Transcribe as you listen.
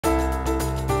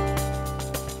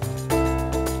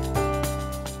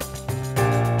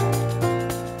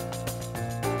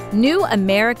New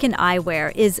American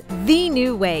Eyewear is the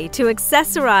new way to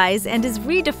accessorize and is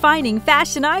redefining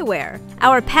fashion eyewear.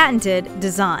 Our patented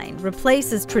design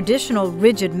replaces traditional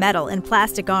rigid metal and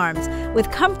plastic arms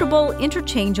with comfortable,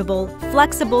 interchangeable,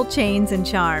 flexible chains and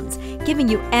charms, giving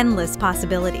you endless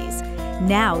possibilities.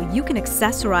 Now you can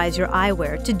accessorize your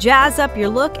eyewear to jazz up your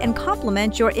look and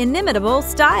complement your inimitable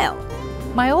style.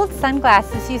 My old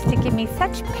sunglasses used to give me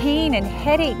such pain and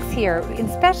headaches here,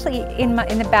 especially in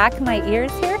the back of my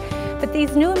ears here. But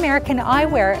these new American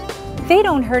Eyewear, they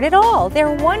don't hurt at all.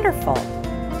 They're wonderful.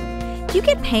 Do you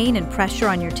get pain and pressure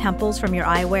on your temples from your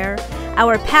eyewear?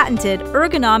 Our patented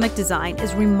ergonomic design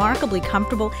is remarkably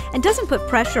comfortable and doesn't put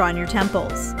pressure on your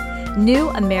temples. New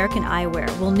American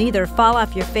Eyewear will neither fall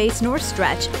off your face nor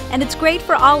stretch, and it's great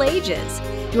for all ages.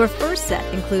 Your first set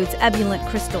includes ebullient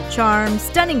crystal charms,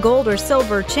 stunning gold or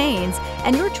silver chains,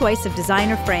 and your choice of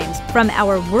designer frames from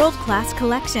our world-class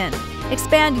collection.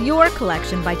 Expand your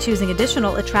collection by choosing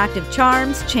additional attractive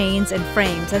charms, chains, and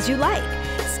frames as you like.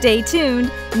 Stay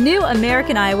tuned! New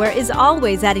American Eyewear is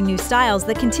always adding new styles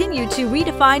that continue to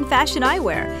redefine fashion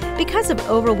eyewear. Because of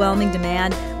overwhelming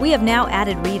demand, we have now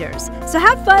added readers. So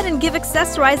have fun and give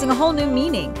accessorizing a whole new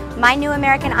meaning. My New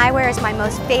American Eyewear is my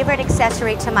most favorite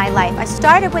accessory to my life. I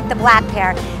started with the black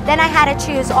pair, then I had to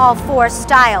choose all 4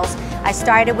 styles. I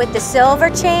started with the silver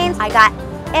chains. I got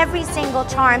every single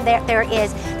charm there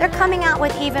is. They're coming out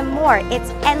with even more. It's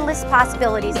endless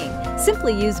possibilities.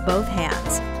 Simply use both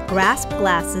hands. Grasp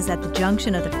glasses at the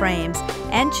junction of the frames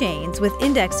and chains with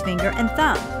index finger and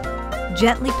thumb.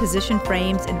 Gently position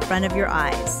frames in front of your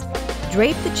eyes.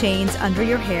 Drape the chains under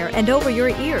your hair and over your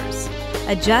ears.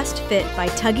 Adjust fit by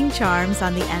tugging charms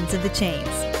on the ends of the chains.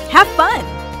 Have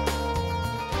fun!